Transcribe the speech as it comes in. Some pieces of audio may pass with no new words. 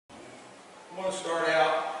I want to start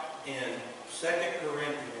out in 2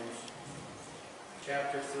 Corinthians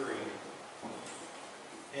chapter 3.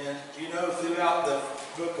 And you know, throughout the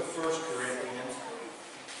book of 1 Corinthians,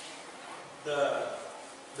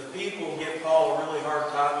 the people give Paul a really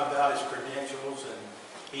hard time about his credentials, and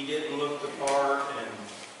he didn't look the part, and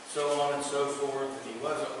so on and so forth, and he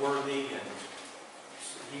wasn't worthy, and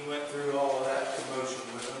he went through all of that commotion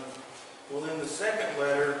with them. Well, in the second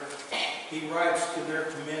letter, he writes to their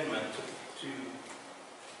commitment to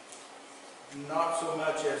not so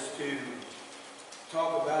much as to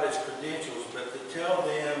talk about his credentials, but to tell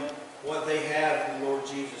them what they have in the Lord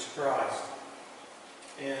Jesus Christ.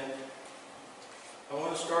 And I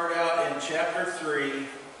want to start out in chapter 3,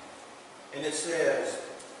 and it says,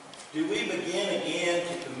 "Do we begin again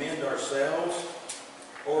to commend ourselves,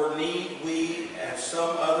 or need we, as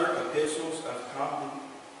some other epistles of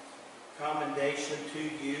commendation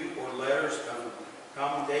to you, or letters of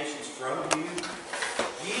commendations from you?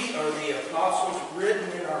 Ye are the apostles written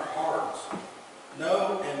in our hearts.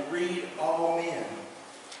 Know and read all men.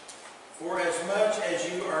 For as much as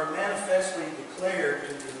you are manifestly declared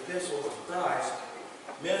to the epistle of Christ,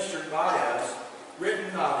 ministered by us,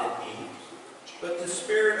 written not in ink, but the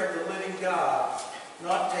Spirit of the living God,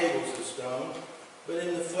 not tables of stone, but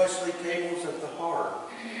in the fleshly tables of the heart."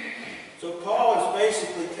 So Paul is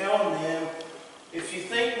basically telling them, if you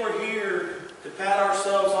think we're here to pat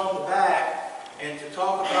ourselves on the back and to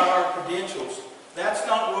talk about our credentials, that's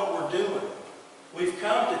not what we're doing. We've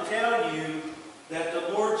come to tell you that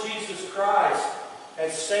the Lord Jesus Christ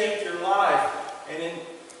has saved your life and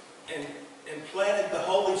implanted the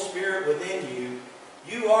Holy Spirit within you.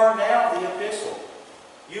 You are now the epistle.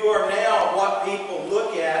 You are now what people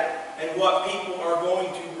look at and what people are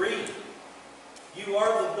going to read. You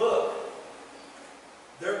are the book.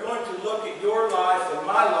 They're going to look at your life and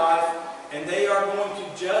my life, and they are going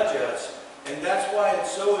to judge us. And that's why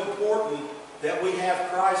it's so important that we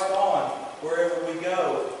have Christ on wherever we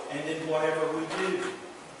go and in whatever we do.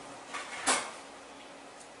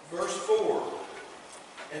 Verse 4,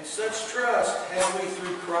 "And such trust have we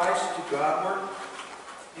through Christ to Godward,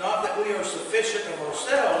 not that we are sufficient of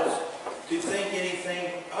ourselves to think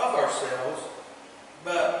anything of ourselves,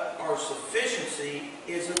 but our sufficiency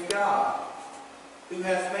is of God, who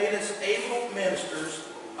hath made us able ministers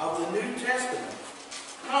of the New Testament,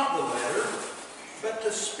 not the letter, but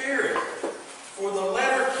the Spirit. For the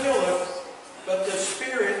letter killeth, but the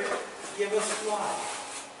Spirit giveth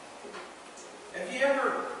life." Have you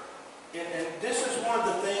ever, and this is one of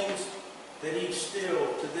the things that he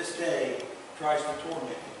still, to this day, tries to torment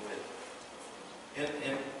me with.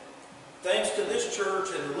 And thanks to this church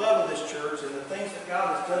and the love of this church and the things that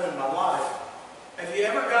God has done in my life, have you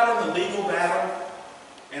ever got in the legal battle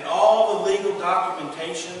and all the legal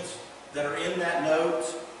documentations that are in that note,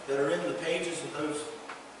 that are in the pages of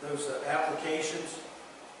those applications?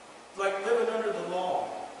 It's like living under the law.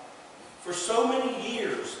 For so many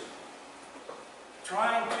years,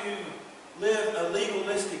 trying to live a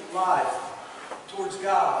legalistic life towards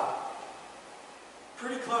God,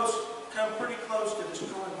 come pretty close to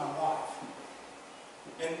destroying my life.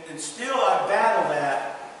 And still I battle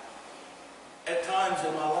that at times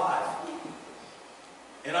in my life.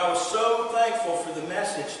 And I was so thankful for the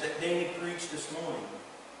message that Danny preached this morning,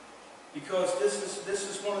 because this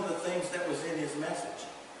is one of the things that was in his message.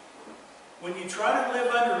 When you try to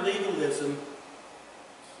live under legalism,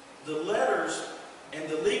 the letters and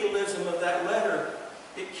the legalism of that letter,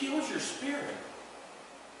 it kills your spirit.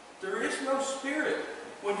 There is no spirit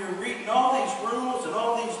when you're reading all these rules and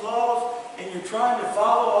all these laws and you're trying to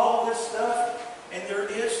follow all this stuff, and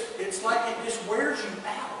it's like it just wears you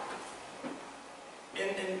out.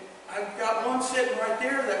 And I've got one sitting right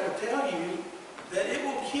there that will tell you that it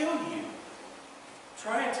will kill you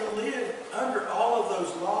trying to live under all of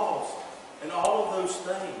those laws and all of those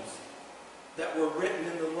things that were written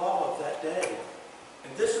in the law of that day.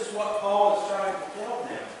 And this is what Paul is trying to tell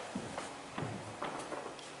them.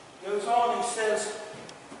 He goes on, he says,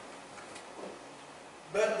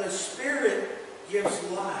 "But the Spirit gives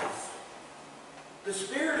life." The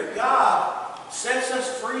Spirit of God sets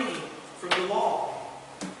us free from the law.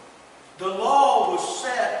 The law was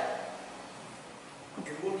set,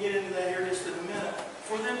 and we'll get into that here just in a minute,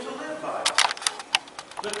 for them to live by.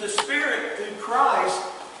 But the Spirit, through Christ,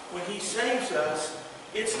 when He saves us,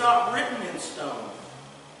 it's not written in stone.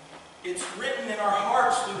 It's written in our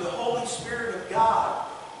hearts through the Holy Spirit of God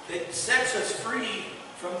that sets us free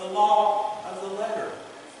from the law of the letter.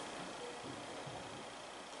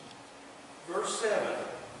 Verse 7,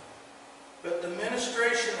 "But the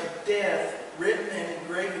ministration of death, written and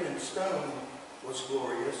engraven in stone, was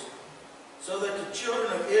glorious, so that the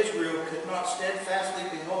children of Israel could not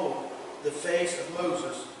steadfastly behold the face of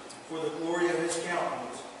Moses for the glory of his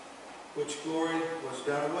countenance, which glory was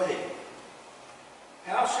done away.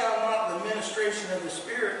 How shall not the ministration of the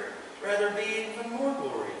Spirit rather be even more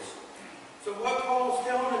glorious? So what Paul is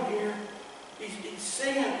telling them here, he's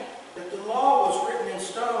saying that the law was written in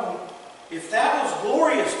stone. If that was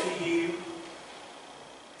glorious to you,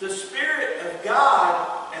 the Spirit of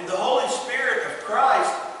God and the Holy Spirit of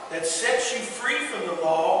Christ that sets you free from the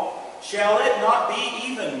law, shall it not be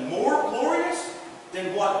even more glorious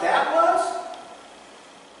than what that was?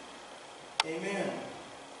 Amen.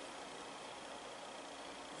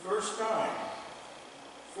 Verse 9.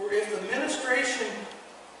 For if the ministration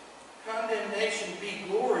condemnation be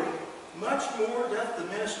glory, much more doth the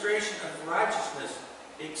ministration of righteousness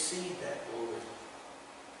exceed that glory.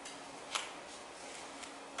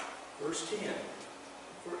 Verse 10.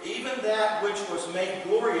 For even that which was made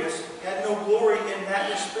glorious had no glory in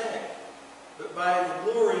that respect, but by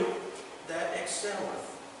the glory that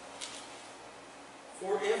excelleth.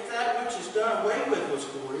 For if that which is done away with was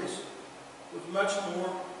glorious, with much more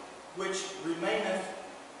which remaineth.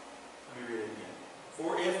 Let me read it again.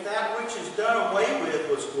 For if that which is done away with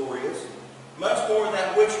was glorious, much more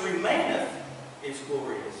that which remaineth is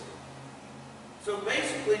glorious. So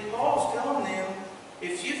basically, Paul's telling them,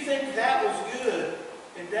 if you think that was good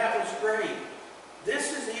and that was great,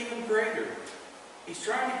 this is even greater. He's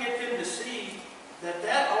trying to get them to see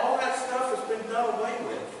that all that stuff has been done away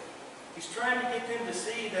with. He's trying to get them to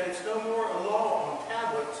see that it's no more a law on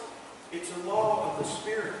tablets, it's a law of the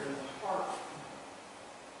Spirit and the heart.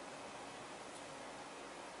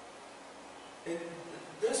 And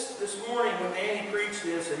this morning when Danny preached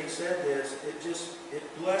this and he said this,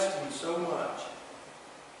 it blessed me so much.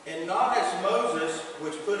 And not as Moses,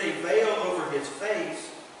 which put a veil over his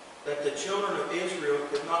face, that the children of Israel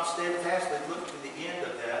could not steadfastly look to the end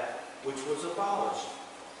of that which was abolished.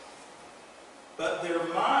 But their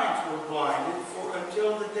minds were blinded, for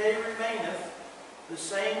until the day remaineth the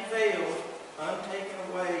same veil untaken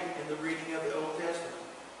away in the reading of the Old Testament,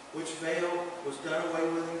 which veil was done away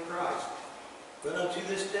with in Christ. But unto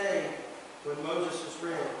this day, when Moses is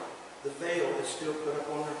read, the veil is still put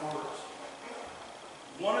upon their hearts.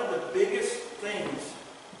 One of the biggest things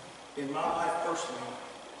in my life personally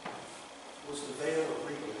was the veil of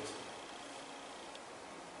legalism.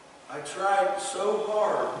 I tried so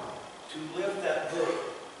hard to live that book,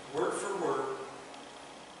 word for word,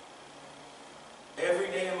 every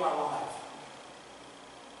day of my life.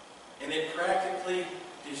 And it practically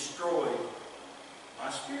destroyed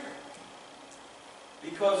my spirit.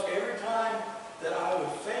 Because every time that I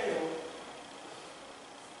would fail,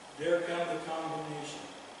 there come the condemnation.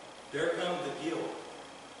 There come the guilt.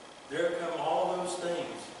 There come all those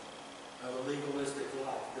things of a legalistic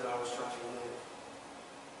life that I was trying to live.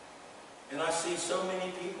 And I see so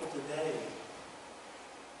many people today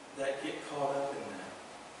that get caught up in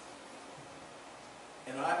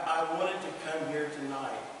that. And I wanted to come here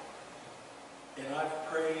tonight, and I've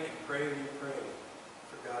prayed and prayed and prayed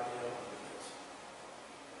for God to help me with this.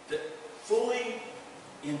 To fully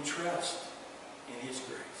entrust in His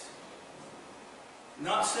grace.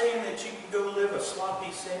 Not saying that you can go live a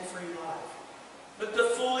sloppy, sin-free life, but to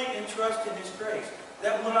fully entrust in His grace.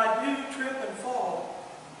 That when I do trip and fall,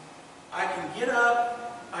 I can get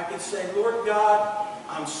up, I can say, Lord God,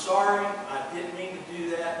 I'm sorry, I didn't mean to do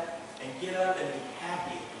that, and get up and be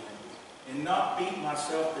happy again, and not beat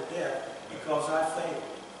myself to death because I failed.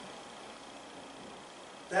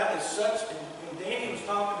 That is such, and when Danny was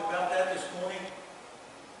talking about that this morning,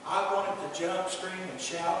 I wanted to jump, scream, and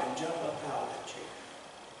shout, and jump up out of that chair.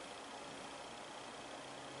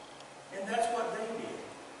 And that's what they did.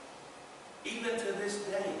 Even to this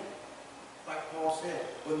day, like Paul said,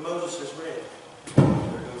 when Moses is read,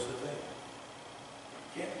 there goes the veil.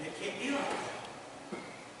 It can't be like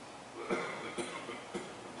that.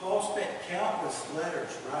 Paul spent countless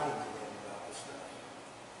letters writing to them about this stuff.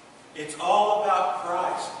 It's all about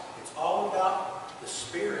Christ. It's all about the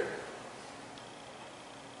Spirit.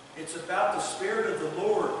 It's about the Spirit of the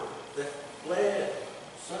Lord that bled,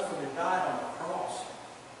 suffered, and died on the cross.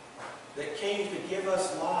 That came to give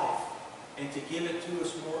us life and to give it to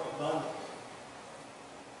us more abundantly.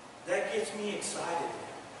 That gets me excited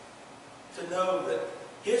to know that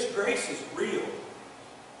His grace is real.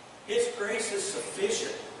 His grace is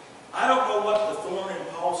sufficient. I don't know what the thorn in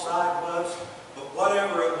Paul's side was, but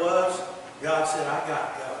whatever it was, God said, I got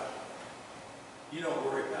it covered. You don't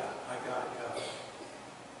worry about it. I got it covered.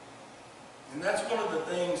 And that's one of the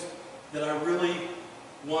things that I really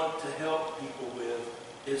want to help people with,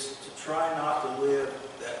 is to try not to live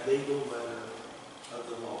that legal letter of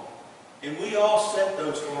the law. And we all set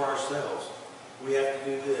those for ourselves. We have to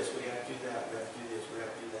do this, we have to do that, we have to do this, we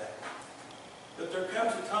have to do that. But there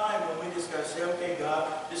comes a time when we just got to say, okay,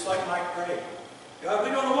 God, just like Mike prayed, God,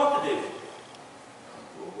 we don't know what to do.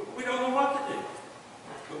 We don't know what to do.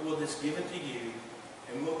 But we'll just give it to you,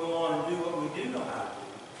 and we'll go on and do what we do know how to do.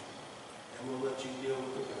 And we'll let you deal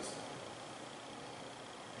with the rest of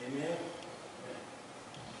it. Amen?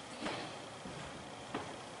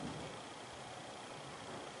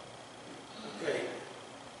 Okay.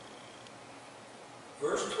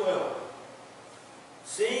 Verse 12.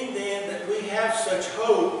 Seeing then that we have such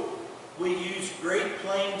hope, we use great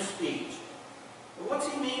plain speech. But what's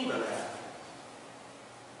he mean by that?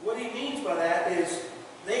 What he means by that is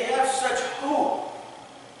they have such hope.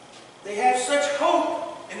 They have such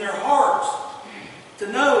hope in their hearts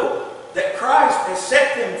to know that Christ has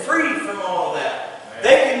set them free from all of that.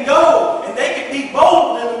 They can go and they can be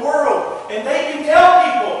bold in the world, and they can tell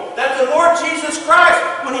people that the Lord Jesus Christ,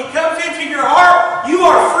 when He comes into your heart, you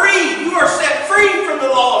are free. You are set free from the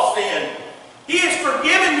law of sin. He has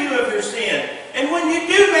forgiven you of your sin. And when you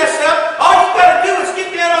do mess up, all you've got to do is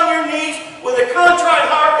get down on your knees with a contrite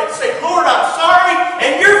heart and say, Lord, I'm sorry,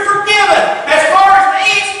 and you're forgiven. As far as the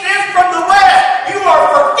east is from the west, you are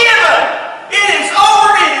forgiven. It is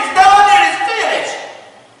over, it is done, it is finished.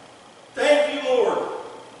 Thank you, Lord.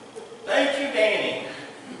 Thank you, Danny.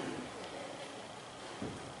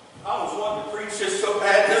 I was wanting to preach this so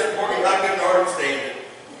bad this morning I couldn't hardly stand it.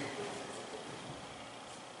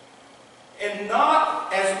 And not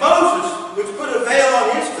as Moses, which put a veil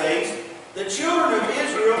on his face, the children of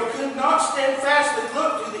Israel could not steadfastly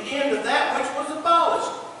look to the end of that which was abolished.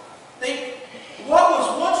 What was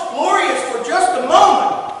once glorious for just a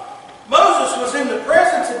moment, Moses was in the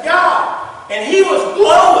presence of God, and he was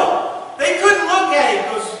glowing. They couldn't look at him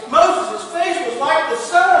because Moses' face was like the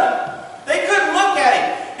sun. They couldn't look at him,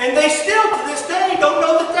 and they still to this day don't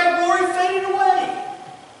know that that glory faded away.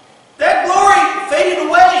 That glory faded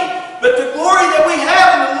away. But the glory that we have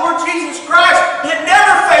in the Lord Jesus Christ, it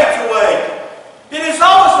never fades away. It is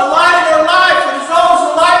always a light in our life. It is always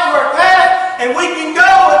a light to our path. And we can go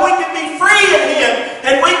and we can be free in Him.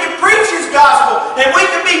 And we can preach His gospel. And we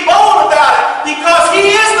can be bold about it. Because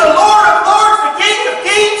He is the Lord of lords, the King of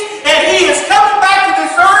kings. And He is coming back to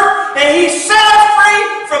this earth. And He set us free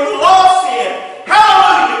from the law of sin.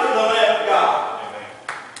 Hallelujah to the Lamb of God.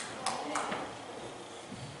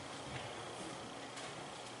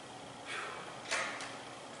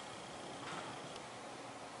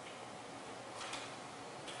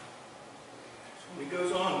 He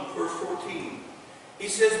goes on, verse 14. He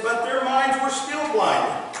says, but their minds were still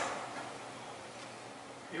blinded.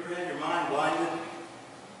 You ever had your mind blinded?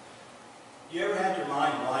 You ever had your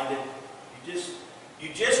mind blinded?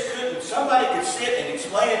 You just couldn't. Somebody could sit and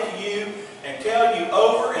explain it to you and tell you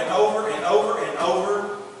over and over and over and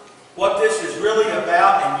over what this is really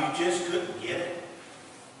about, and you just couldn't get it.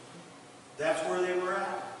 That's where they were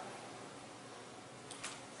at.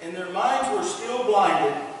 And their minds were still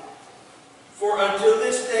blinded. For until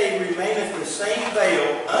this day remaineth the same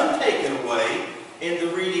veil untaken away in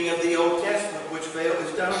the reading of the Old Testament, which veil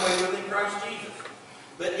is done away with in Christ Jesus.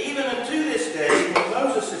 But even unto this day, when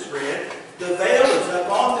Moses is read, the veil is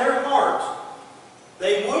upon their hearts.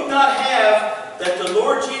 They would not have that the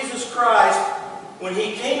Lord Jesus Christ, when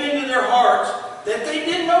He came into their hearts, that they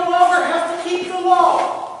did no longer have to keep the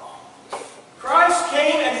law. Christ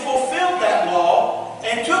came and fulfilled that law,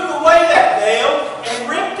 and took away that veil and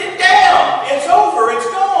ripped it down. It's over. It's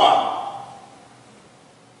gone.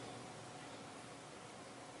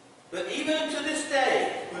 But even to this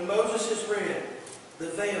day, when Moses is read, the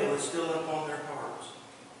veil is still upon their hearts.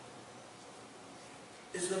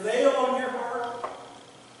 Is the veil on your heart?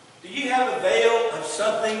 Do you have a veil of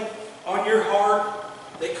something on your heart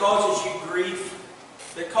that causes you grief?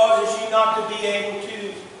 That causes you not to be able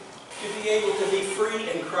to be free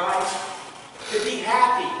in Christ? To be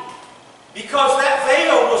happy. Because that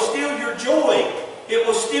veil will steal your joy. It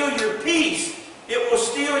will steal your peace. It will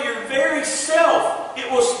steal your very self. It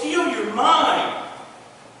will steal your mind.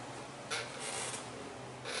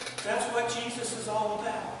 That's what Jesus is all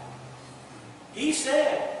about. He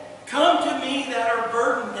said, come to me that are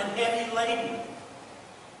burdened and heavy laden.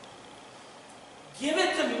 Give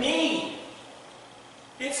it to me.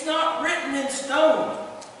 It's not written in stone.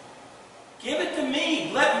 Give it to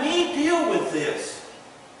me. Let me deal with this.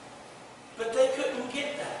 But they couldn't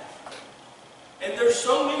get that. And there's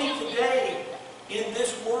so many today in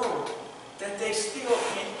this world that they still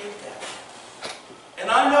can't get that. And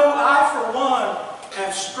I know I, for one,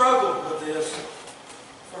 have struggled with this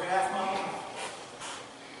for half my life.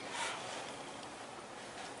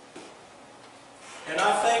 And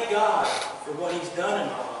I thank God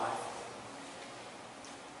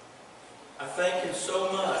thank Him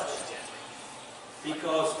so much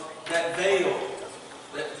because that veil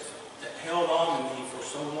that held on to me for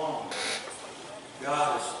so long,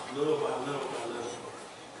 God is little by little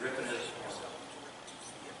ripping it apart.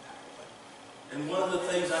 And one of the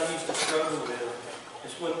things I used to struggle with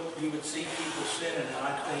is when you would see people sinning, and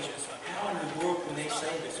I'd think, how in the world can they say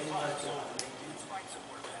that they love God and they do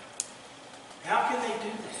that? How can they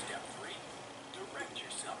do that?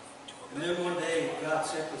 And then one day, God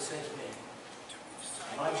simply said to me,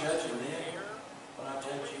 am I judging them when I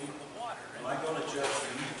judge you? Am I going to judge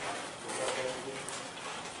you for what they do?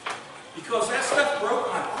 Because that stuff broke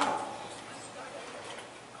my heart.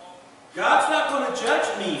 God's not going to judge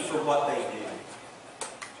me for what they do.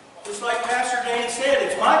 Just like Pastor Danny said,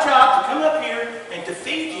 it's my job to come up here and to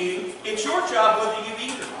feed you. It's your job whether you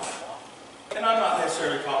eat or not. And I'm not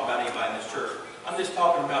necessarily talking about anybody in this church. I'm just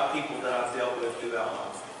talking about people that I've dealt with throughout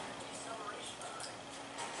life.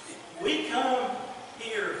 We come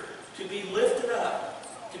here to be lifted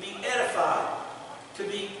up, to be edified, to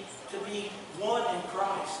be one in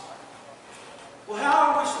Christ. Well,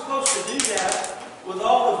 how are we supposed to do that with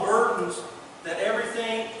all the burdens that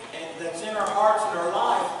everything that's in our hearts and our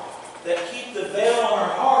life that keep the veil on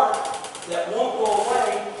our heart that won't go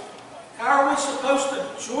away? How are we supposed to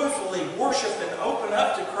joyfully worship and open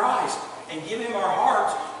up to Christ and give Him our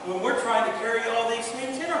hearts when we're trying to carry all these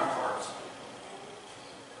things in our hearts?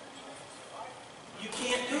 You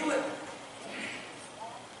can't do it.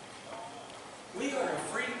 We are a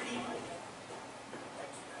free people.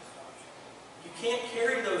 You can't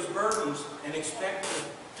carry those burdens and expect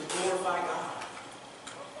to glorify God.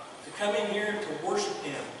 To come in here and to worship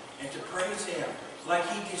Him and to praise Him like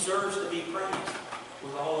He deserves to be praised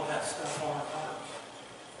with all of that stuff on our hearts.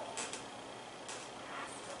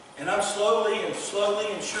 And I'm slowly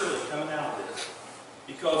and surely coming out of this.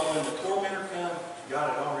 Because when the tormentor comes, God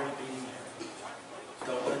had already been there.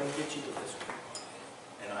 Don't let him get you to this one.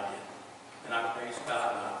 And I did. And I praise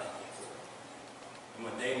God and I thank Him for it. And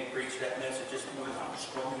when Danny preached that message this morning, I was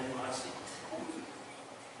squirming in my seat.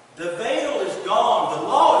 The veil is gone. The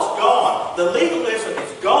law is gone. The legalism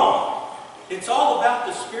is gone. It's all about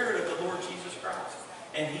the Spirit of the Lord Jesus Christ.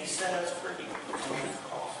 And He set us free on His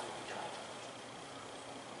cross.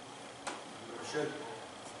 I'm going to show you.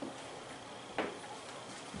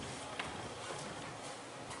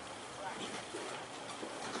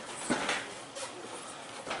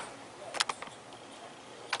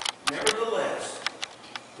 Nevertheless,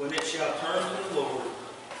 when it shall turn to the Lord,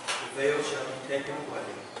 the veil shall be taken away.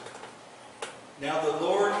 Now the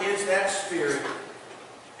Lord is that Spirit,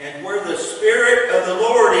 and where the Spirit of the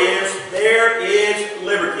Lord is, there is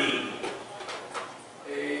liberty.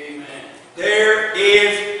 Amen. There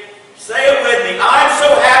is, say it with me, I'm so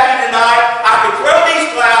happy tonight, I can throw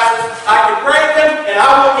these glasses, I can break them, and I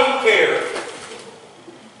won't even care.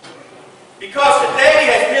 Because today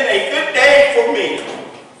has been a good day for me.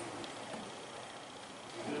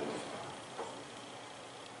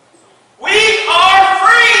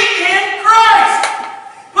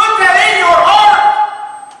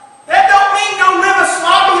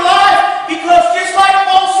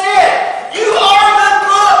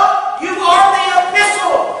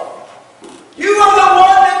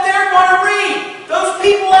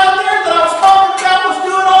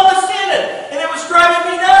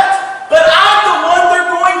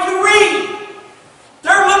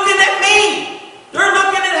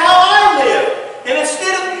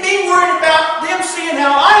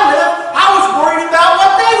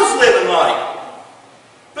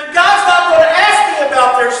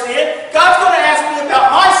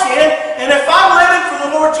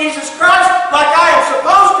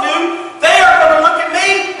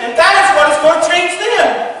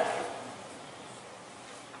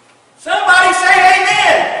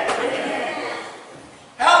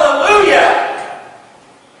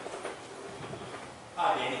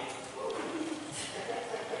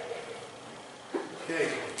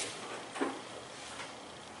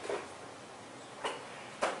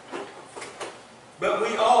 But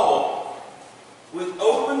we all, with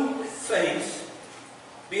open face,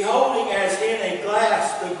 beholding as in a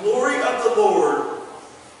glass the glory of the Lord,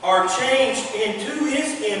 are changed into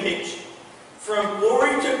His image from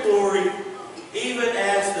glory to glory, even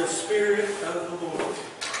as the Spirit of the Lord.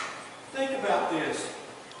 Think about this.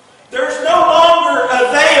 There's no longer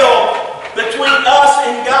a veil between us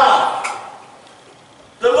and God.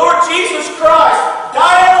 The Lord Jesus Christ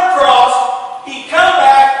died on the cross. He come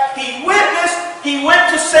back. He witnessed. He went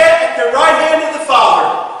to sit at the right hand of the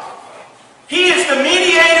Father. He is the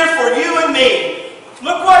mediator for you and me.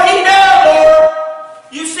 Look what He done, Lord.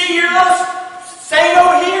 You see your little saint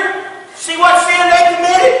over here? See what sin they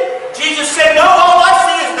committed? Jesus said,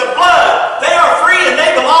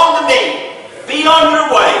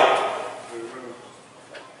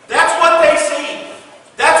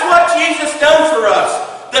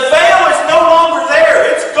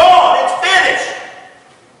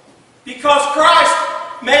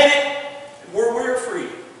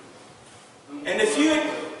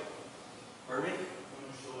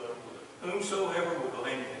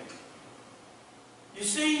 You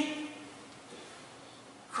see,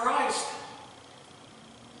 Christ,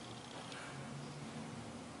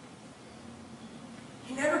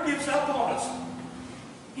 He never gives up on us.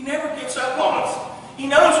 He never gives up on us. He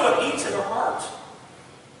knows what eats at our hearts.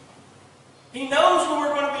 He knows when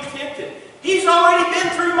we're going to be tempted. He's already been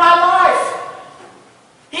through my life.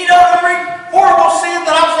 He knows every horrible sin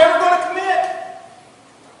that I was ever going to commit.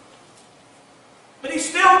 But He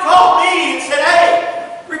still called me and said,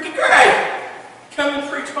 "Hey, Ricky Gray, come and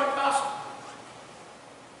preach my gospel."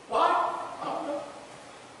 Why? I don't know.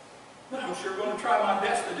 But I'm sure going to try my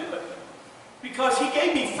best to do it. Because He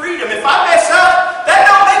gave me freedom. If I mess up, that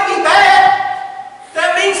don't make me bad.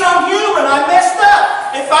 That means I'm human. I messed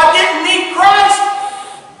up. If I didn't need Christ,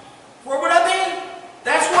 where would I be?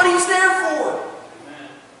 That's what He's there for.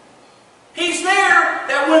 He's there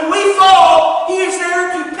that when we fall, He is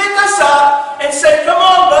there to pick us up and say, "Come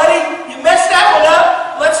on, buddy, you messed that one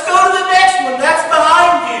up. Let's go to the next one. That's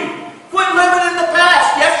behind you. Quit living in the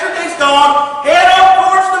past. Yesterday's gone. Head on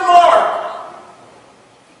towards the mark."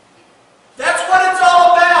 That's what it's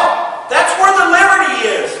all about. That's where the liberty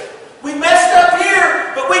is. We messed up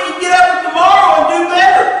here, but we can get up tomorrow and do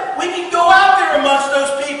better. We can go out there amongst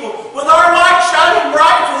those people with our light shining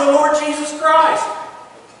bright for the Lord Jesus Christ.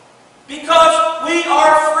 Because we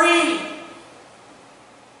are free.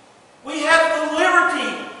 We have the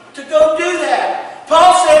liberty to go do that.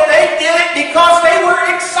 Paul said they did it because they were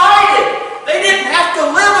excited. They didn't have to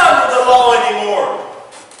live under the law anymore.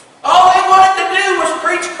 All they wanted to do was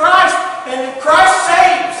preach Christ, and Christ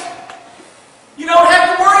saves. You don't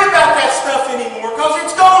have to worry about that stuff anymore because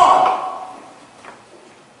it's gone.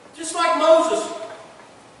 Just like Moses.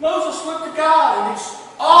 Moses looked to God and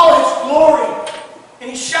all His glory, and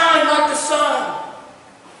He shined like the sun.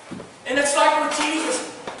 And it's like with Jesus,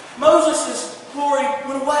 Moses' glory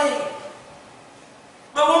went away.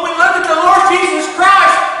 But when we look at the Lord Jesus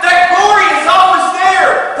Christ, that glory is always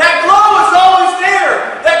there. That glow is always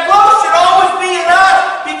there. That glow should always be in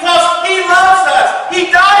us because He loves us.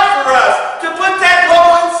 He died for us to put that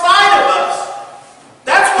glow inside of us.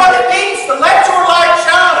 That's what it means to let your light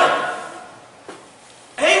shine.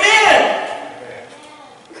 Amen.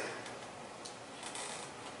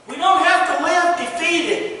 We don't have to live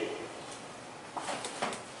defeated.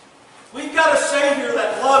 We've got a Savior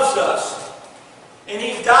that loves us. And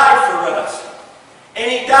He died for us. And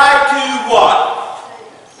He died to what?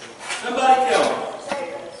 Somebody tell me.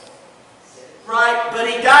 Right? But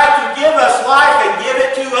He died to give us life and give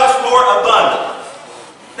it to us more abundantly.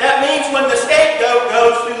 That means when the scapegoat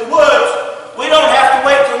goes through the woods, we don't have to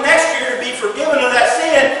wait till next year to be forgiven of that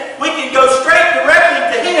sin. We can go straight directly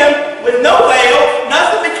to Him with no veil,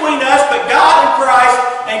 nothing between us but God and Christ.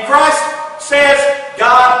 And Christ says,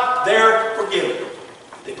 "God, they're forgiven.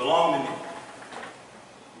 They belong to me."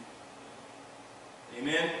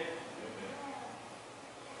 Amen?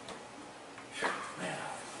 Man,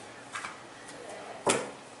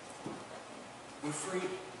 we're free. You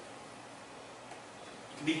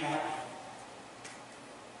can be happy.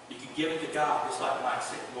 You can give it to God, just like Mike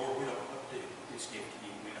said. "Lord, we don't know what to do. Just give it to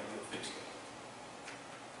You. We know You'll fix it."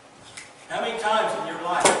 How many times in your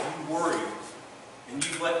life have you worried and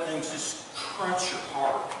you've let things just crunch your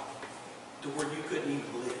heart to where you couldn't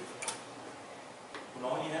even live? When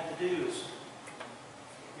all you have to do is,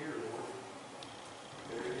 "Here, Lord.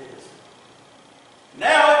 There it is."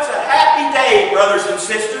 Now it's a happy day, brothers and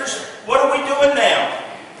sisters. What are we doing now?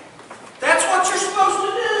 That's what you're supposed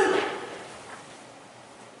to do.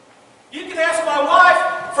 You can ask my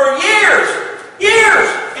wife for years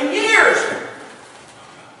and years.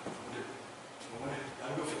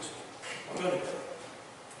 I'm going to fix it. I'm going to do it.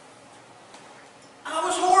 I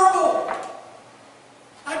was horrible.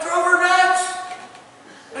 I drove her nuts.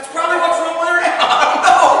 That's probably what's wrong with her now. I don't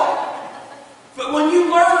know. But when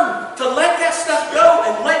you learn to let that stuff go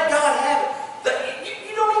and let God have it,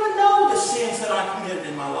 you don't even know the sins that I committed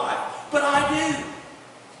in my life. But I do.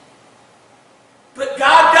 But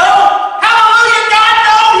God don't. Hallelujah, God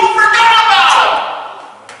don't. He forgot about them.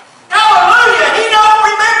 Hallelujah. He don't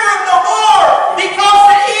remember them no more because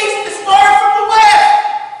the east is far from the west.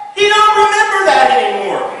 He don't remember that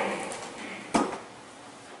anymore.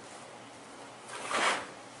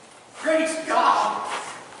 Praise God.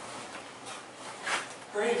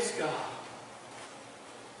 Praise God.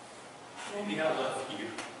 Maybe I love you.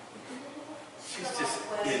 She's just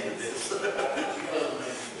into this.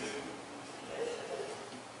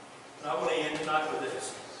 I want to end tonight with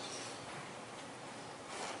this.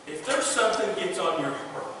 If there's something that gets on your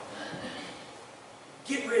heart,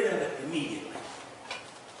 get rid of it immediately.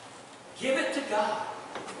 Give it to God.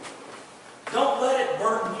 Don't let it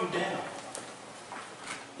burden you down.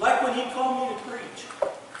 Like when He called me to preach.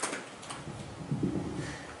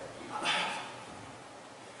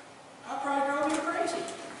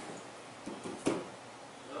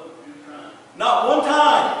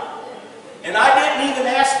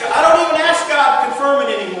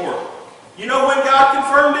 You know when God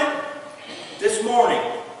confirmed it? This morning.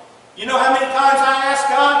 You know how many times I asked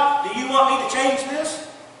God, do you want me to change this?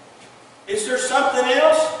 Is there something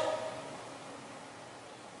else?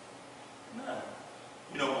 No.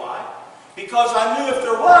 You know why? Because I knew if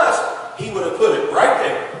there was, He would have put it right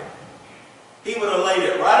there. He would have laid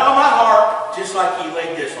it right on my heart, just like He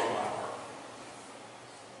laid this on my heart.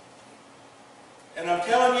 And I'm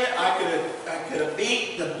telling you, I could have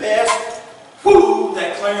beat the best whoo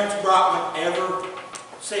that Clarence Brockman ever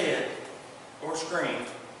said or screamed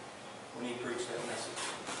when he preached that message.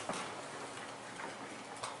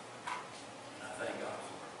 And I thank God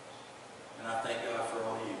for it. And I thank God for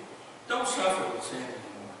all of you. Don't suffer with sin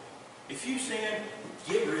anymore. If you sin,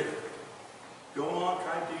 get rid of it. Go on,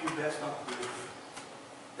 try to do your best not to do it.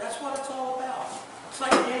 That's what it's all about. It's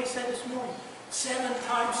like Danny said this morning, 7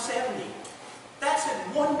 times 70. That's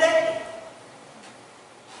in one day.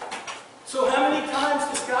 So how many times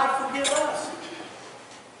does God forgive us?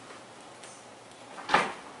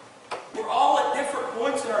 We're all at different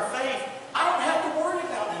points in our faith. I don't have to worry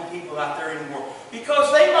about them people out there anymore,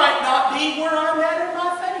 because they might not be where I'm at in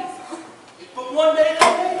my faith. But one day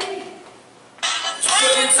they may be.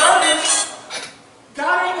 But in some,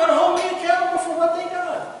 God ain't going to hold me accountable for what they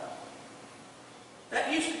done.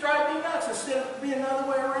 That used to drive me nuts. Instead of being the other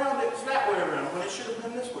way around, it was that way around, when it should have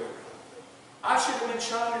been this way around. I should have been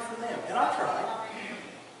shining for them, and I tried.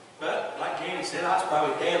 But, like Danny said, I was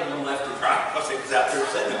probably damning them left and right because they was out there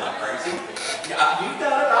sitting like crazy. Yeah, you've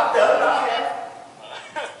done it, I've done it, I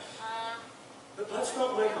have. But let's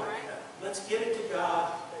not wait on that. Let's get it to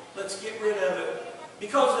God. Let's get rid of it.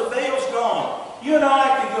 Because the veil's gone. You and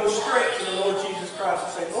I can go straight to the Lord Jesus Christ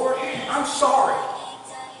and say, Lord, I'm sorry.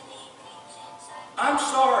 I'm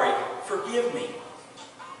sorry. Forgive me.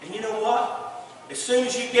 And you know what? As soon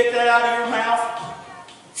as you get that out of your mouth,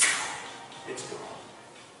 it's gone.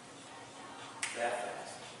 That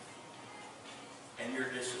fast. And you're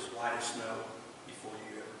just as white as snow before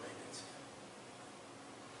you ever made it.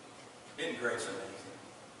 Isn't grace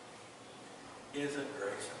amazing? Isn't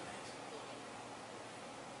grace amazing?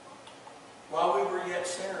 While we were yet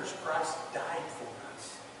sinners, Christ died for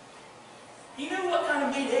us. You know what kind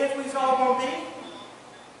of meatheads we's all going to be?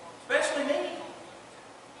 Especially me.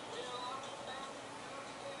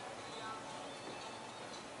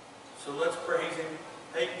 So let's praise Him.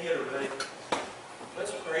 Take me, everybody.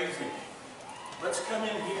 Let's praise Him. Let's come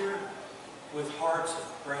in here with hearts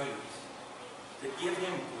of praise to give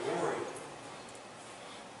Him glory.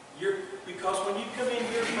 Because when you come in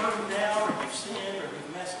here burdened down, or you've sinned, or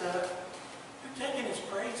you've messed up, you're taking His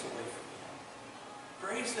praise away from Him.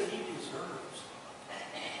 Praise that He deserves.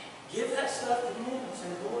 Give that stuff to Him and say,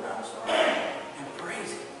 Lord, I'm sorry. And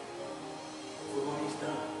praise Him for what He's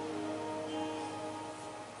done.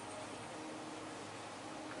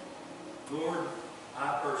 Lord,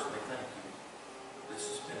 I personally thank You. This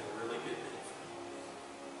has been a really good day for me.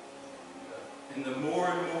 And the more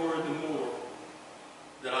and more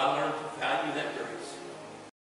that I learn to